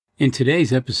In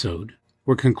today's episode,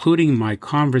 we're concluding my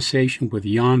conversation with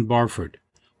Jan Barford,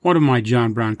 one of my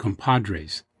John Brown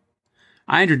compadres.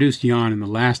 I introduced Jan in the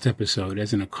last episode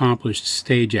as an accomplished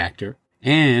stage actor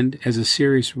and as a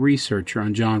serious researcher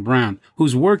on John Brown,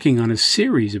 who's working on a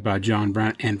series about John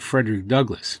Brown and Frederick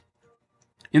Douglass.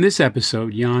 In this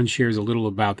episode, Jan shares a little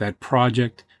about that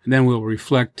project, and then we'll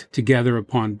reflect together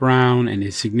upon Brown and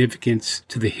his significance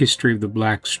to the history of the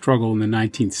black struggle in the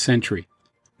 19th century.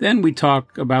 Then we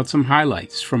talk about some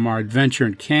highlights from our adventure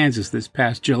in Kansas this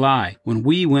past July when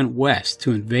we went west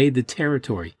to invade the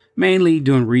territory, mainly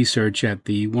doing research at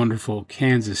the wonderful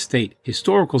Kansas State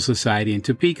Historical Society in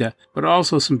Topeka, but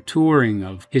also some touring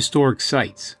of historic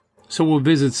sites. So we'll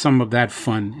visit some of that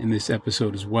fun in this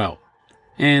episode as well.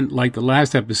 And like the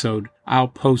last episode, I'll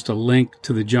post a link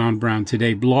to the John Brown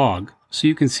Today blog so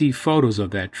you can see photos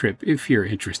of that trip if you're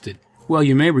interested. Well,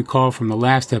 you may recall from the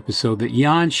last episode that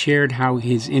Jan shared how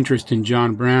his interest in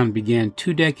John Brown began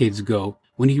 2 decades ago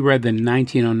when he read the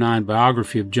 1909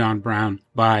 biography of John Brown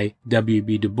by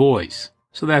W.B. Du Bois.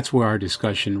 So that's where our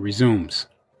discussion resumes.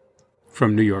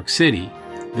 From New York City,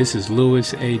 this is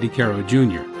Louis A. DeCaro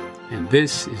Jr., and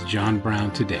this is John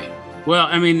Brown Today. Well,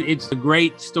 I mean, it's a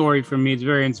great story for me. It's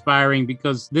very inspiring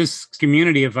because this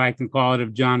community, if I can call it,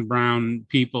 of John Brown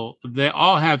people, they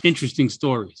all have interesting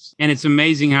stories. And it's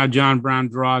amazing how John Brown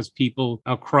draws people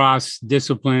across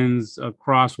disciplines,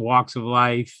 across walks of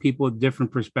life, people with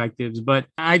different perspectives. But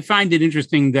I find it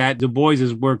interesting that Du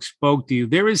Bois's work spoke to you.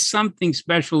 There is something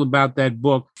special about that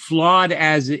book, flawed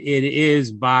as it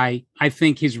is by, I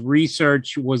think his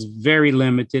research was very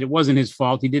limited. It wasn't his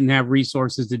fault. He didn't have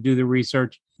resources to do the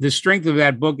research. The strength of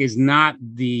that book is not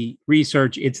the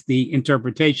research, it's the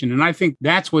interpretation. And I think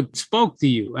that's what spoke to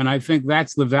you. And I think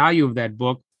that's the value of that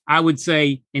book. I would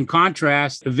say, in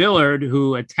contrast, Villard,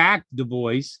 who attacked Du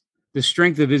Bois, the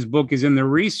strength of his book is in the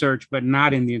research, but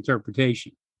not in the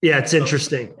interpretation. Yeah, it's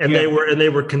interesting. And they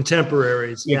were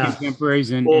contemporaries. Contemporaries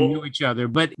and knew each other.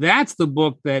 But that's the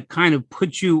book that kind of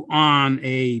put you on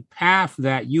a path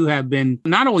that you have been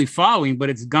not only following,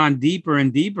 but it's gone deeper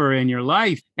and deeper in your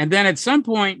life. And then at some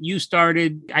point you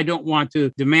started, I don't want to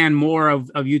demand more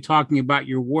of you talking about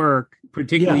your work,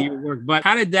 particularly your work, but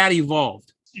how did that evolve?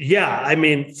 Yeah, I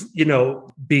mean,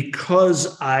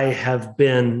 because I have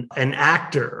been an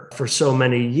actor for so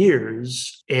many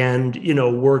years and,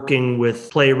 working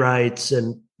with playwrights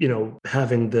and,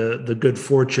 having the good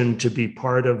fortune to be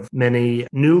part of many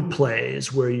new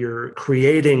plays where you're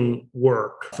creating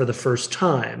work for the first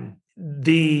time.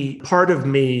 The part of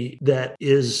me that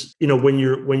is, when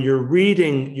you're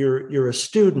reading, you're a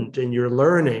student and you're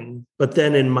learning. But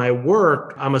then in my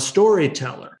work, I'm a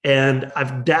storyteller, and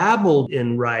I've dabbled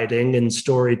in writing and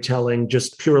storytelling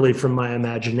just purely from my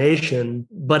imagination,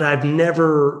 but I've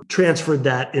never transferred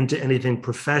that into anything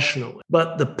professionally.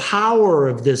 But the power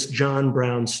of this John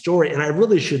Brown story, and I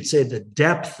really should say the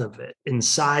depth of it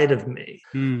inside of me,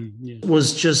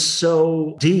 was just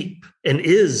so deep and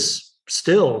is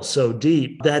still so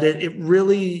deep that it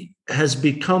really has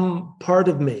become part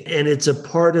of me. And it's a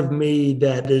part of me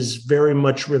that is very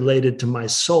much related to my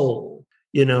soul,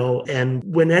 and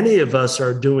when any of us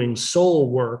are doing soul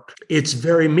work, it's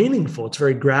very meaningful. It's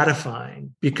very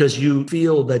gratifying because you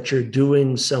feel that you're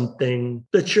doing something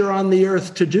that you're on the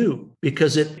earth to do,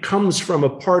 because it comes from a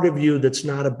part of you that's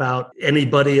not about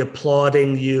anybody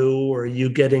applauding you or you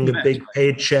getting a big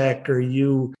paycheck or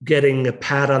you getting a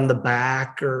pat on the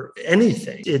back or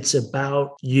anything. It's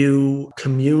about you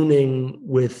communing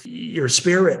with your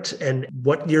spirit and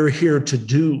what you're here to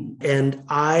do. And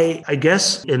I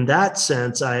guess in that sense,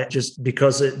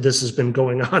 because this has been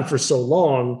going on for so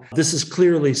long, this is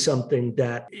clearly something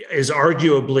that is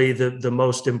arguably the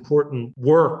most important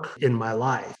work in my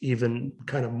life, even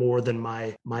kind of more than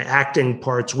my acting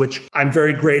parts, which I'm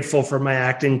very grateful for my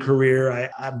acting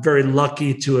career. I'm very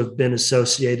lucky to have been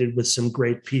associated with some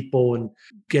great people and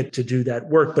get to do that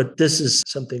work. But this is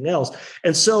something else.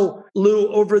 And so, Lou,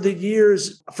 over the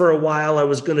years, for a while, I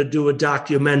was going to do a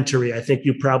documentary. I think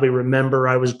you probably remember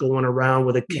I was going around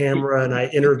with a camera and I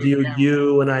interviewed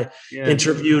you and I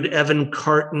interviewed Evan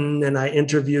Carton and I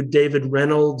interviewed David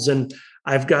Reynolds. And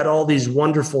I've got all these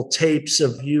wonderful tapes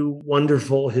of you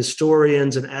wonderful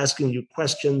historians and asking you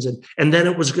questions. And then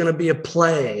it was going to be a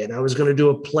play, and I was going to do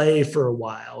a play for a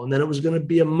while. And then it was going to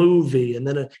be a movie.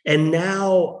 And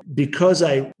now, because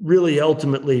I really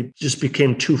ultimately just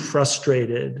became too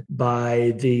frustrated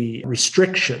by the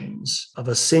restrictions of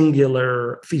a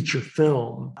singular feature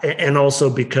film, and also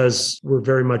because we're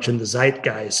very much in the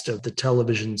zeitgeist of the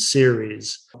television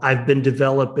series, I've been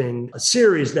developing a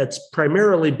series that's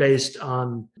primarily based on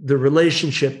the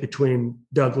relationship between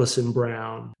Douglass and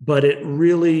Brown, but it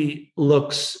really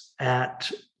looks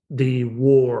at the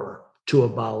war to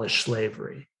abolish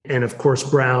slavery. And of course,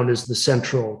 Brown is the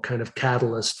central kind of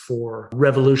catalyst for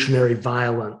revolutionary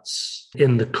violence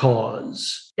in the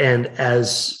cause. And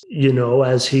as you know,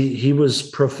 as he was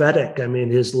prophetic, I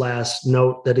mean, his last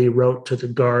note that he wrote to the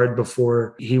guard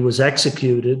before he was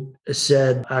executed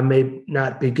said, I may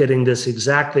not be getting this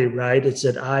exactly right. It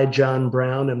said, I, John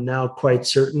Brown, am now quite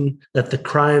certain that the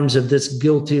crimes of this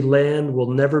guilty land will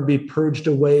never be purged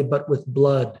away but with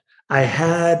blood. I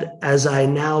had, as I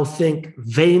now think,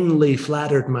 vainly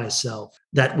flattered myself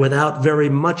that without very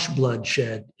much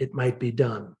bloodshed, it might be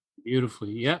done.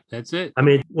 Beautifully. Yeah, that's it. I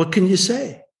mean, what can you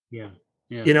say? Yeah.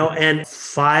 You know, and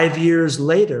 5 years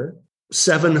later,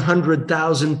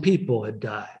 700,000 people had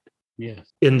died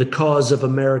in the cause of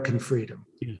American freedom.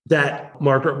 Yeah. That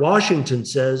Margaret Washington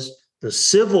says the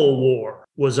Civil War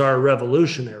was our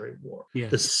Revolutionary War. Yeah.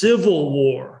 The Civil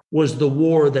War was the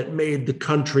war that made the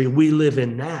country we live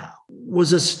in now.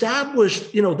 Was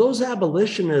established, you know, those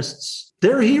abolitionists,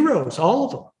 they're heroes, all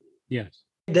of them. Yes.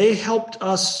 They helped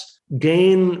us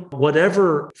gain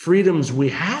whatever freedoms we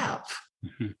have.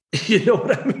 Mm-hmm. You know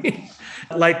what I mean?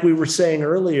 Like we were saying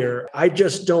earlier, I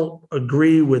just don't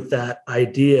agree with that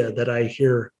idea that I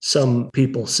hear some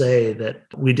people say that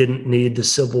we didn't need the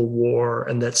Civil War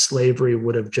and that slavery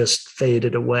would have just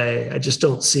faded away. I just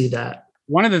don't see that.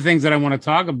 One of the things that I want to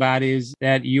talk about is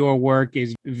that your work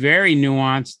is very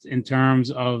nuanced in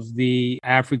terms of the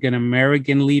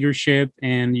African-American leadership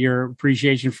and your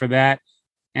appreciation for that,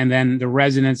 and then the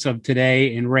resonance of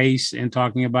today in race and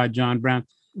talking about John Brown.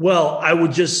 Well, I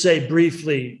would just say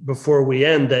briefly before we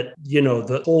end that, you know,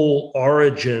 the whole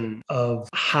origin of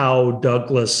how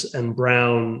Douglass and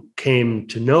Brown came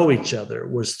to know each other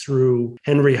was through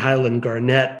Henry Highland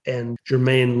Garnett and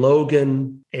Jermaine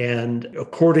Logan. And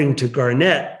according to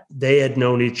Garnett, they had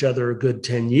known each other a good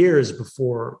 10 years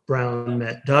before Brown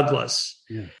met Douglass.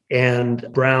 Yeah. And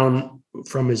Brown,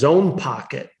 from his own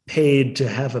pocket, paid to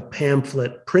have a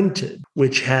pamphlet printed,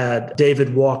 which had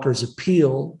David Walker's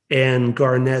appeal and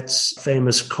Garnett's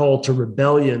famous call to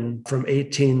rebellion from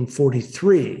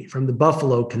 1843 from the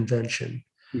Buffalo Convention.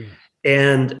 Yeah.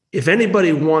 And if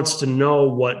anybody wants to know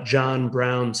what John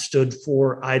Brown stood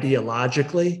for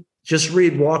ideologically, just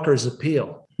read Walker's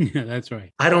appeal. Yeah, that's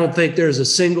right. I don't think there's a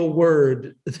single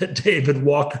word that David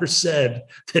Walker said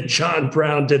that John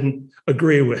Brown didn't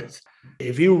agree with.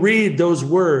 If you read those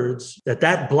words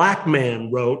that black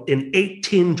man wrote in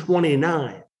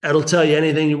 1829, that'll tell you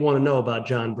anything you want to know about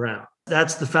John Brown.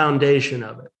 That's the foundation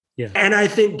of it. Yeah. And I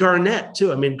think Garnett,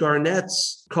 too. I mean,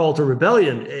 Garnett's call to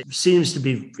rebellion, it seems to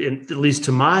be, at least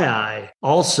to my eye,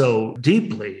 also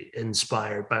deeply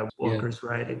inspired by Walker's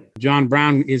writing. John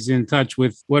Brown is in touch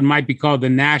with what might be called the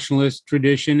nationalist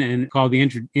tradition and called the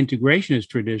integrationist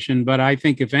tradition. But I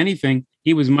think, if anything,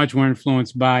 he was much more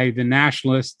influenced by the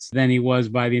nationalists than he was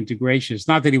by the integrationists.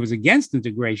 Not that he was against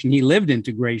integration. He lived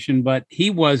integration, but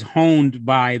he was honed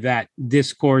by that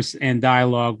discourse and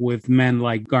dialogue with men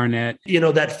like Garnett. You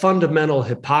know, that fundamental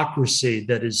hypocrisy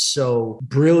that is so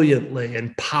brilliantly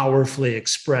and powerfully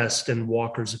expressed in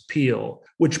Walker's appeal,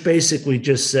 which basically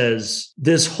just says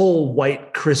this whole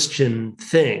white Christian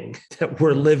thing that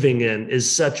we're living in is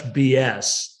such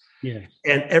BS. Yeah.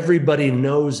 And everybody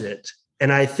knows it.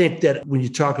 And I think that when you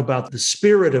talk about the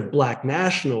spirit of Black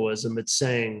nationalism, it's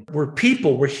saying we're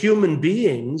people, we're human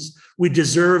beings. We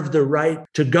deserve the right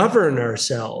to govern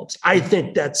ourselves. I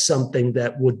think that's something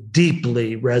that would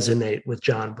deeply resonate with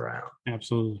John Brown.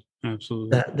 Absolutely.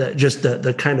 Absolutely. That just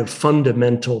the kind of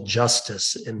fundamental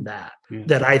justice in that,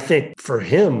 that I think for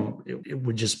him, it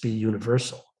would just be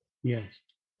universal. Yes.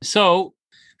 So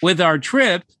with our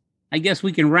trip, I guess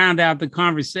we can round out the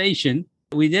conversation.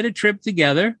 We did a trip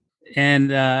together.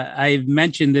 And I've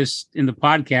mentioned this in the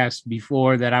podcast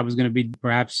before that I was going to be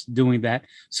perhaps doing that.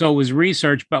 So it was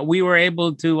research, but we were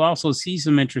able to also see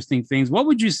some interesting things. What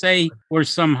would you say were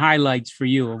some highlights for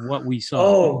you of what we saw?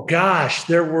 Oh, gosh,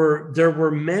 there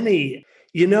were many.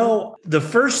 You know, the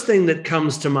first thing that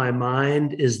comes to my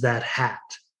mind is that hat.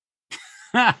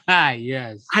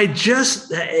 Yes.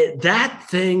 That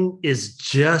thing is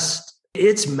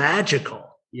it's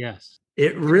magical. Yes.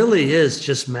 It really is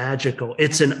just magical.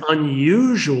 It's an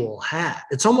unusual hat.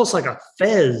 It's almost like a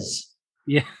fez.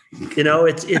 Yeah. You know,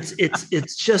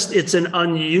 it's an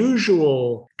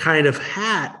unusual kind of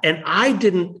hat. And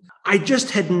I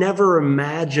just had never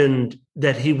imagined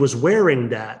that he was wearing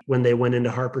that when they went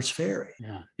into Harper's Ferry.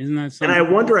 Yeah. Isn't that something? And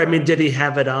I wonder, I mean, did he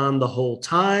have it on the whole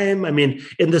time? I mean,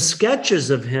 in the sketches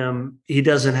of him, he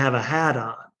doesn't have a hat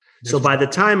on. So by the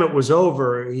time it was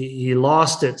over, he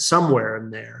lost it somewhere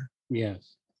in there.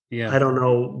 Yes. Yeah. I don't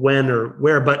know when or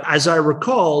where, but as I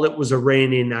recall, it was a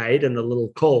rainy night and a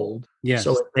little cold. Yes.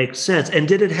 So it makes sense. And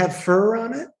did it have fur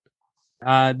on it?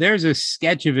 There's a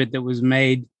sketch of it that was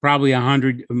made probably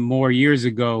 100 more years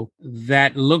ago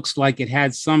that looks like it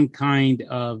had some kind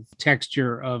of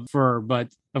texture of fur, but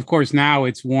of course now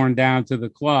it's worn down to the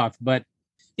cloth. But,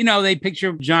 they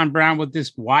picture John Brown with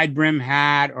this wide brim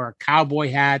hat or cowboy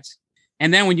hats.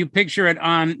 And then when you picture it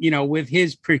on, with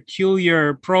his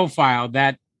peculiar profile,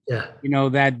 that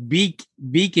that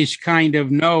beakish kind of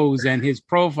nose and his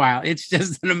profile, it's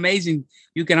just an amazing.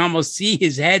 You can almost see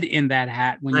his head in that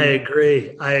hat. I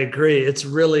agree. It's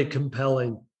really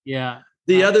compelling. Yeah.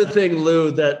 The other thing,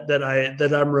 Lou,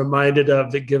 that I'm reminded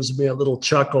of that gives me a little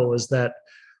chuckle is that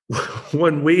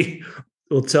when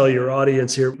we'll tell your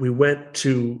audience here, we went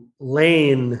to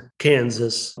Lane,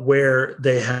 Kansas, where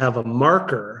they have a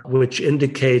marker which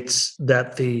indicates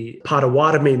that the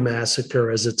Potawatomi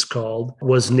massacre, as it's called,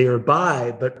 was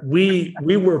nearby. But we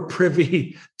were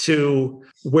privy to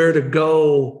where to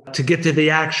go to get to the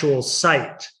actual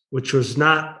site, which was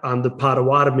not on the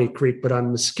Potawatomi Creek, but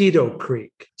on Mosquito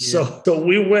Creek. Yeah. So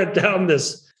we went down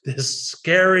this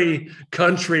scary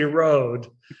country road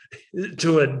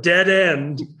to a dead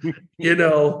end,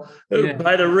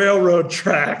 by the railroad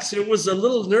tracks. It was a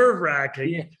little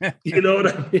nerve-wracking. Yeah. You know what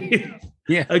I mean?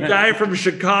 Yeah. A guy from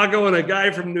Chicago and a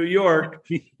guy from New York.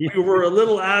 Yeah. We were a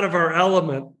little out of our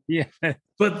element. Yeah.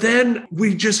 But then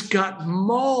we just got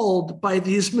mauled by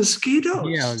these mosquitoes.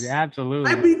 Yeah,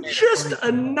 absolutely. I mean, just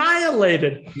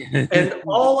annihilated. And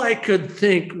all I could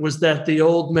think was that the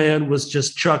old man was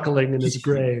just chuckling in his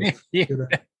grave. Yeah.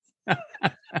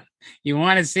 You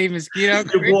want to see Mosquito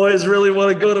Creek? You boys really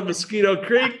want to go to Mosquito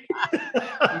Creek?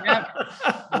 Yep.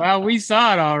 Well, we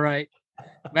saw it all right.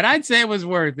 But I'd say it was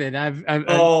worth it.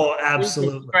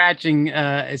 Absolutely. Scratching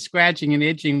and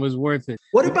itching was worth it.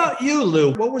 What about you,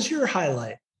 Lou? What was your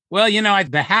highlight? Well,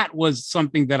 the hat was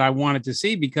something that I wanted to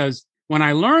see because when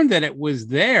I learned that it was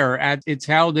there, it's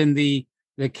held in the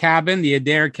cabin, the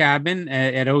Adair cabin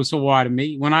at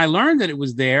Osawatomie. When I learned that it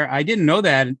was there, I didn't know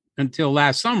that until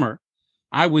last summer.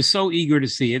 I was so eager to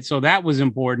see it. So that was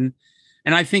important.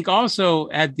 And I think also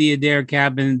at the Adair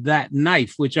cabin, that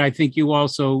knife, which I think you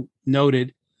also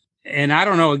noted. And I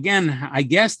don't know, again, I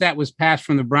guess that was passed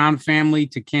from the Brown family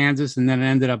to Kansas and then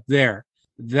ended up there.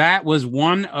 That was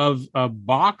one of a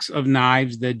box of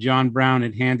knives that John Brown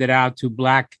had handed out to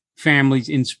Black families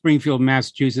in Springfield,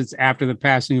 Massachusetts after the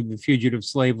passing of the fugitive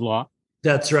slave law.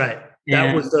 That's right.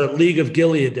 That was the League of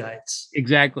Gileadites.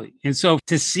 Exactly. And so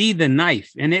to see the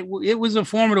knife, and it was a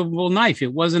formidable knife.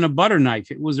 It wasn't a butter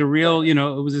knife. It was a real, it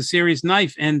was a serious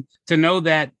knife. And to know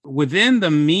that within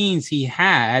the means he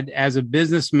had as a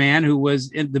businessman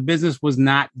the business was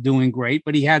not doing great,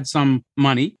 but he had some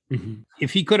money. Mm-hmm.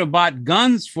 If he could have bought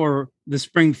guns for the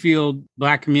Springfield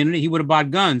Black community, he would have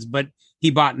bought guns, but he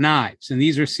bought knives. And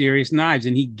these are serious knives.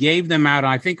 And he gave them out,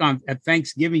 I think, at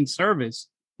Thanksgiving service.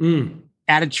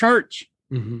 At a church.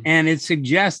 Mm-hmm. And it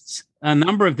suggests a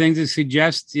number of things. It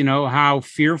suggests, how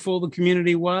fearful the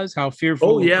community was, how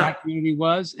fearful the Black community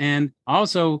was, and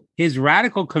also his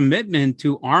radical commitment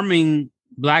to arming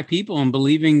Black people and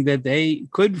believing that they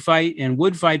could fight and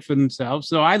would fight for themselves.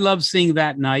 So I love seeing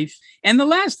that knife. And the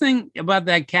last thing about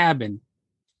that cabin,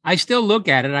 I still look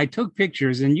at it. I took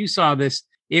pictures and you saw this.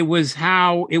 It was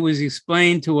how it was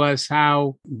explained to us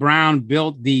how Brown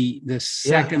built the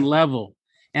second level.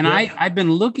 And I've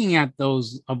been looking at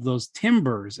those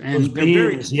timbers and those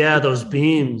beams. Those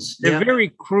beams. They're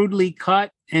very crudely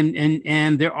cut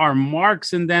and there are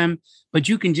marks in them, but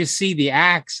you can just see the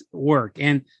axe work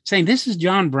and saying this is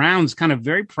John Brown's kind of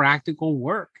very practical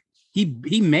work.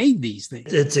 He made these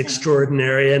things. It's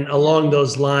extraordinary. And along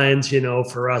those lines,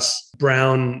 for us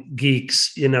Brown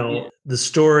geeks, the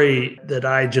story that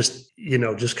I just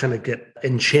kind of get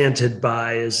enchanted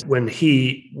by is when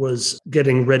he was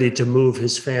getting ready to move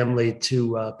his family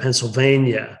to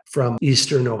Pennsylvania from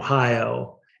Eastern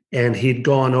Ohio. And he'd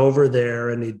gone over there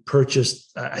and he'd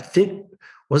purchased, I think,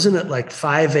 wasn't it like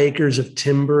 5 acres of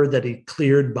timber that he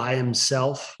cleared by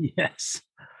himself? Yes.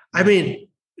 I mean,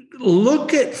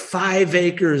 look at 5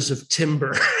 acres of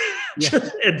timber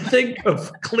and think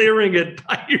of clearing it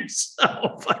by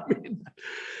yourself. I mean,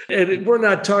 and we're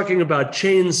not talking about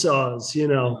chainsaws,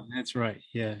 That's right.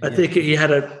 Yeah. I think he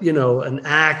had an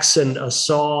axe and a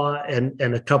saw and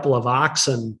a couple of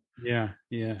oxen. Yeah.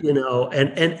 Yeah.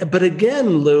 But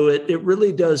again, Lou, it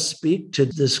really does speak to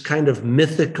this kind of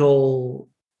mythical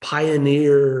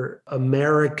pioneer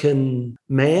American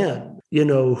man,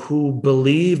 who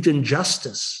believed in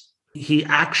justice, He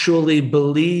actually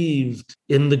believed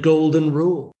in the Golden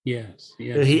Rule. Yes,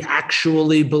 yes. He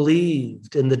actually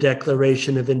believed in the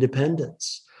Declaration of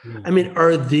Independence. Yeah. I mean,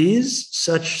 are these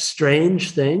such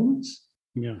strange things?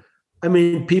 Yeah. I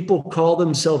mean, people call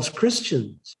themselves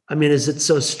Christians. I mean, is it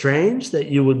so strange that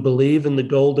you would believe in the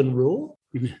Golden Rule?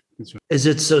 That's right. Is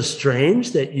it so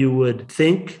strange that you would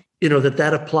think,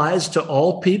 that applies to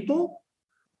all people?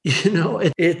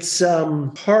 It's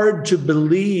hard to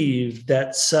believe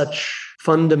that such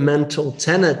fundamental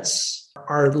tenets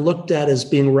are looked at as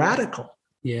being radical.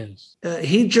 Yes.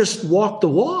 He just walked the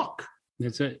walk.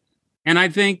 That's it. And I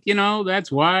think,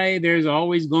 that's why there's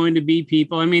always going to be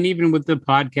people. I mean, even with the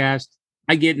podcast,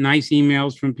 I get nice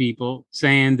emails from people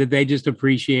saying that they just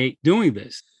appreciate doing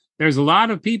this. There's a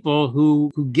lot of people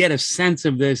who get a sense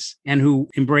of this and who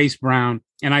embrace Brown.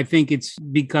 And I think it's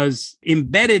because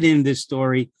embedded in this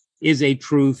story is a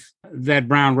truth that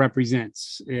Brown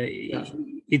represents.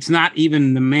 It's not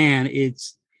even the man.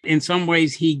 It's in some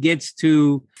ways he gets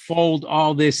to fold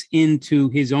all this into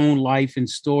his own life and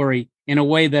story in a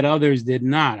way that others did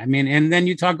not. I mean, and then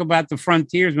you talk about the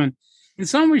frontiersman. In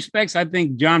some respects, I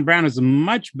think John Brown is a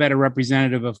much better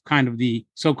representative of kind of the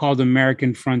so-called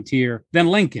American frontier than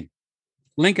Lincoln.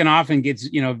 Lincoln often gets,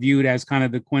 viewed as kind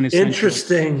of the quintessential.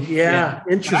 Interesting. Yeah.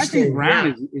 Interesting. But I think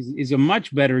Brown is a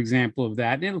much better example of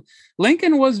that. And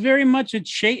Lincoln was very much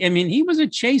he was a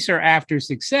chaser after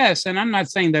success. And I'm not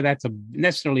saying that that's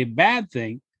necessarily a bad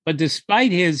thing, but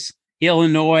despite his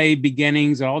Illinois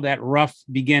beginnings, all that rough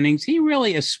beginnings, he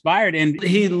really aspired. And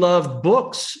he loved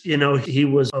books. He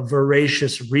was a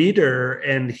voracious reader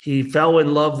and he fell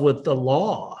in love with the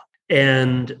law.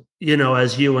 And,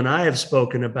 as you and I have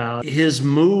spoken about, his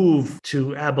move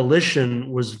to abolition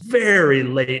was very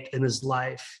late in his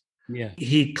life. Yeah.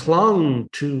 He clung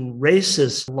to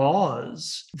racist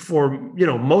laws for,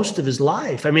 most of his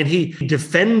life. I mean, he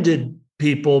defended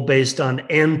people based on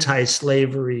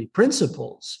anti-slavery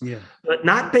principles, but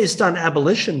not based on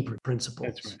abolition principles.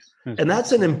 That's right.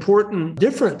 That's an important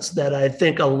difference that I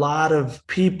think a lot of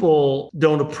people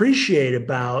don't appreciate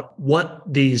about what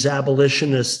these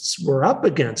abolitionists were up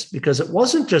against, because it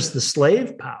wasn't just the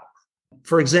slave power.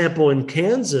 For example, in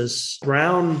Kansas,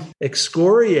 Brown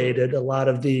excoriated a lot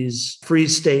of these free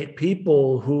state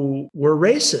people who were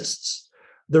racists.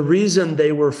 The reason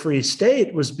they were free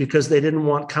state was because they didn't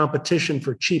want competition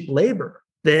for cheap labor.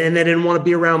 And they didn't want to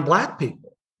be around Black people.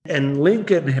 And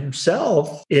Lincoln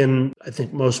himself, in, I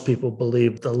think most people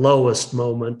believe, the lowest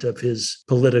moment of his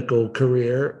political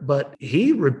career, but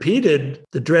he repeated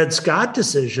the Dred Scott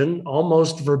decision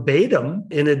almost verbatim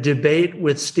in a debate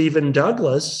with Stephen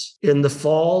Douglas in the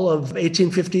fall of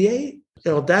 1858.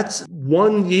 That's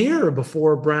 1 year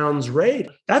before Brown's raid.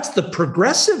 That's the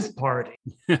Progressive Party.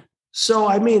 So,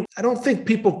 I don't think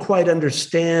people quite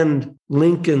understand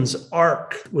Lincoln's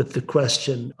arc with the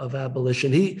question of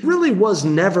abolition. He really was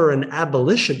never an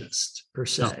abolitionist, per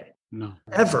se. No.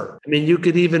 Ever. You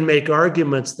could even make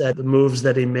arguments that the moves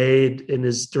that he made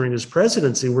during his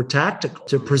presidency were tactical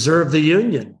to preserve the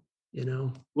Union,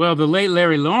 Well, the late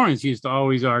Larry Lawrence used to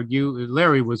always argue,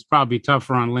 Larry was probably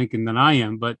tougher on Lincoln than I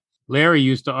am, but Larry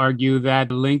used to argue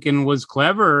that Lincoln was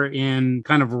clever in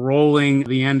kind of rolling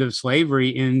the end of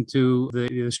slavery into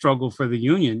the struggle for the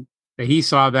Union. That he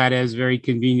saw that as very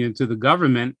convenient to the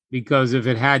government, because if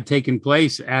it had taken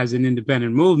place as an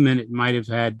independent movement, it might have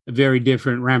had very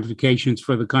different ramifications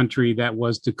for the country that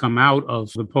was to come out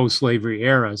of the post-slavery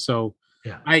era. So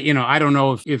yeah. I don't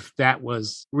know if that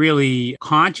was really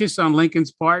conscious on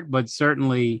Lincoln's part, but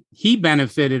certainly he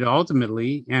benefited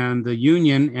ultimately, and the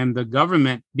Union and the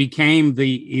government became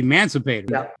the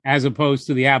emancipator as opposed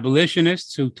to the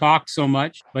abolitionists who talked so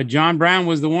much. But John Brown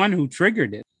was the one who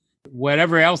triggered it.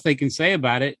 Whatever else they can say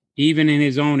about it, even in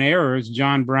his own errors,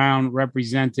 John Brown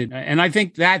represented. And I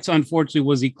think that's unfortunately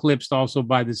was eclipsed also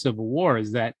by the Civil War,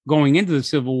 is that going into the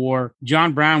Civil War,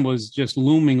 John Brown was just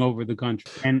looming over the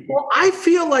country. And I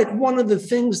feel like one of the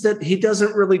things that he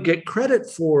doesn't really get credit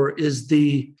for is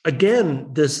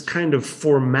this kind of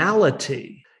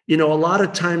formality. A lot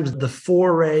of times the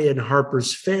foray in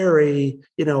Harper's Ferry,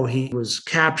 he was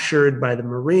captured by the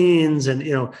Marines and,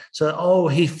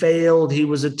 he failed. He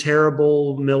was a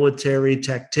terrible military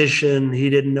tactician. He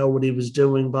didn't know what he was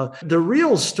doing. But the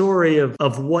real story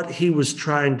of what he was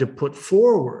trying to put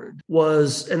forward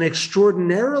was an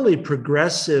extraordinarily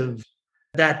progressive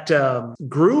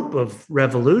group of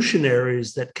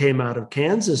revolutionaries that came out of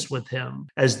Kansas with him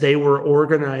as they were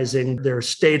organizing their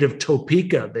state of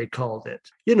Topeka, they called it.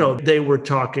 They were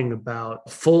talking about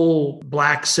full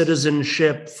Black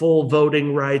citizenship, full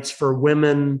voting rights for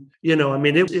women.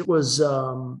 It was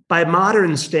by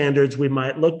modern standards, we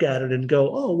might look at it and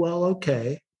go, oh, well,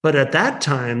 okay. But at that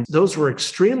time, those were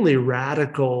extremely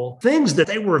radical things that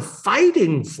they were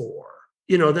fighting for.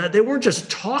 That they weren't just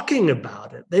talking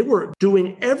about it. They were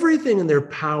doing everything in their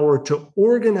power to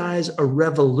organize a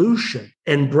revolution.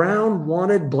 And Brown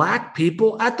wanted Black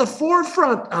people at the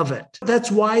forefront of it. That's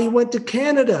why he went to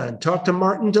Canada and talked to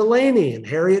Martin Delany and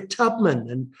Harriet Tubman.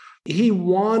 And he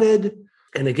wanted,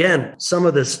 and again, some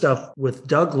of this stuff with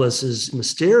Douglas is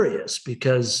mysterious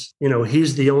because,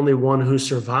 he's the only one who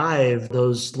survived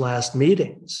those last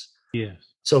meetings. Yes.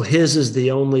 So his is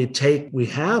the only take we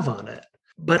have on it.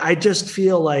 But I just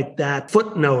feel like that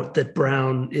footnote that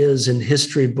Brown is in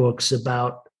history books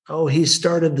about, he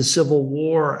started the Civil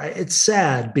War. It's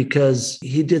sad because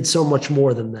he did so much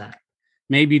more than that.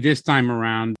 Maybe this time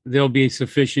around, there'll be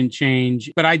sufficient change.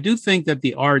 But I do think that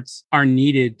the arts are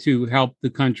needed to help the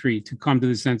country to come to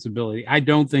the sensibility. I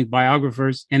don't think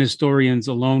biographers and historians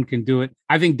alone can do it.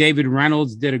 I think David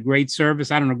Reynolds did a great service.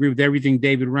 I don't agree with everything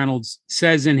David Reynolds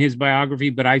says in his biography,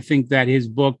 but I think that his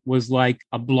book was like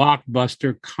a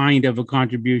blockbuster kind of a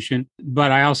contribution.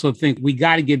 But I also think we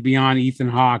got to get beyond Ethan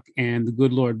Hawke and the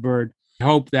good Lord Bird.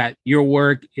 Hope that your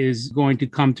work is going to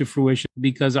come to fruition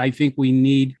because I think we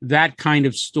need that kind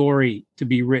of story to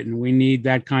be written. We need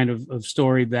that kind of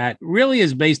story that really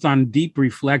is based on deep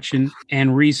reflection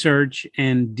and research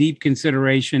and deep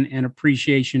consideration and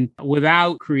appreciation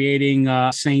without creating a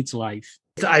saint's life.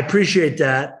 I appreciate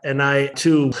that. And I,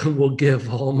 too, will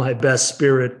give all my best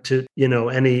spirit to,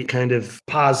 any kind of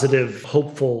positive,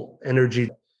 hopeful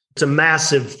energy. It's a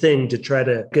massive thing to try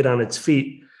to get on its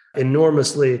feet.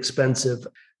 Enormously expensive.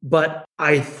 But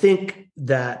I think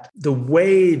that the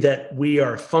way that we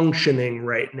are functioning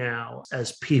right now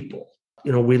as people,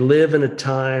 we live in a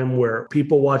time where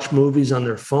people watch movies on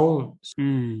their phones.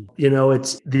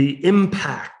 It's the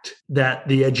impact that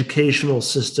the educational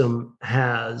system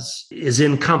has is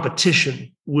in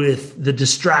competition with the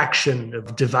distraction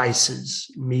of devices,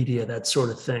 media, that sort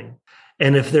of thing.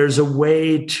 And if there's a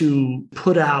way to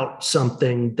put out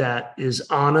something that is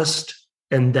honest,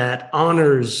 and that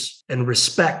honors and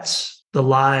respects the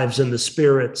lives and the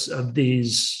spirits of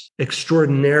these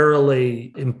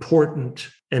extraordinarily important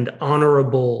and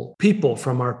honorable people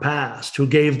from our past who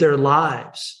gave their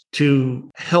lives to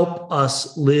help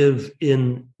us live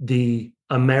in the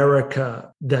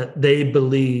America that they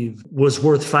believe was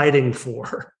worth fighting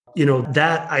for.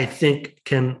 That I think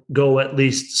can go at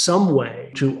least some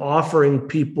way to offering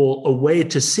people a way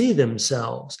to see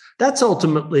themselves. That's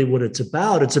ultimately what it's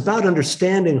about. It's about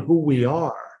understanding who we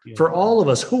are. Yeah. For all of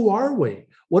us, who are we?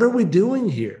 What are we doing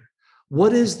here?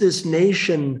 What is this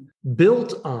nation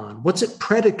built on? What's it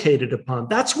predicated upon?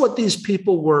 That's what these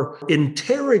people were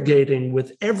interrogating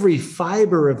with every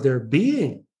fiber of their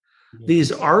being. Yeah.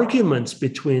 These arguments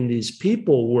between these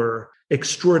people were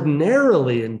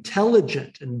extraordinarily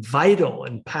intelligent and vital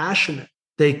and passionate.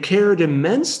 They cared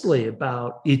immensely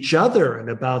about each other and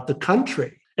about the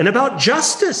country and about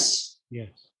justice. Yes.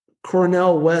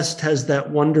 Cornel West has that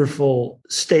wonderful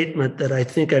statement that I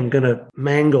think I'm going to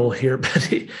mangle here,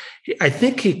 but I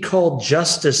think he called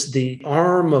justice the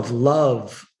arm of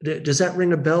love. Does that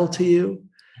ring a bell to you?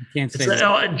 I can't say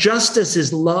that. Justice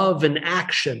is love in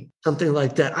action, something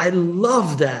like that. I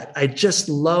love that. I just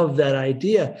love that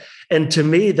idea. And to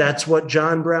me, that's what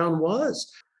John Brown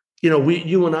was.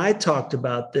 You and I talked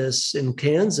about this in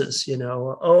Kansas,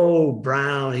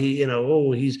 Brown,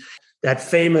 he's that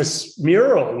famous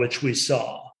mural, which we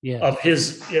saw. Yeah. Of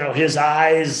his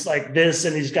eyes like this,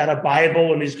 and he's got a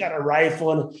Bible and he's got a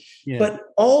rifle. But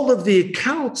all of the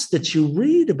accounts that you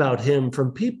read about him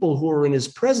from people who are in his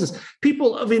presence,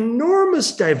 people of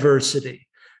enormous diversity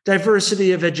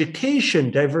of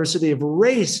education, diversity of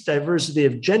race, diversity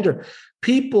of gender,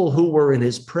 people who were in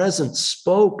his presence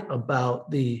spoke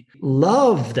about the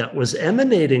love that was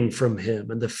emanating from him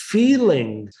and the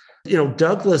feeling.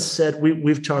 Douglas said,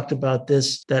 we've talked about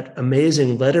this, that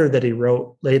amazing letter that he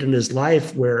wrote late in his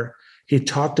life where he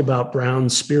talked about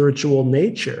Brown's spiritual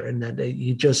nature and that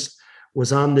he just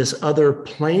was on this other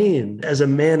plane as a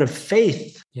man of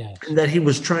faith. Yes. And that he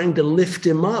was trying to lift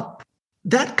him up.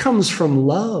 That comes from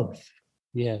love.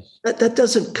 Yes. That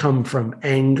doesn't come from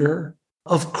anger.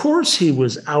 Of course he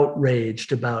was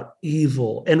outraged about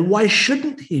evil, and why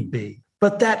shouldn't he be?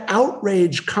 But that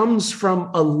outrage comes from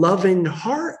a loving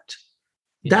heart.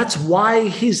 Yeah. That's why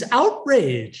he's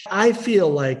outraged. I feel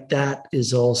like that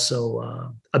is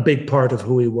also a big part of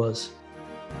who he was.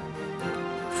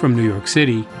 From New York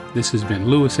City, this has been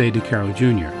Louis A. DeCaro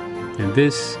Jr., and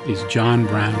this is John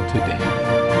Brown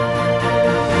Today.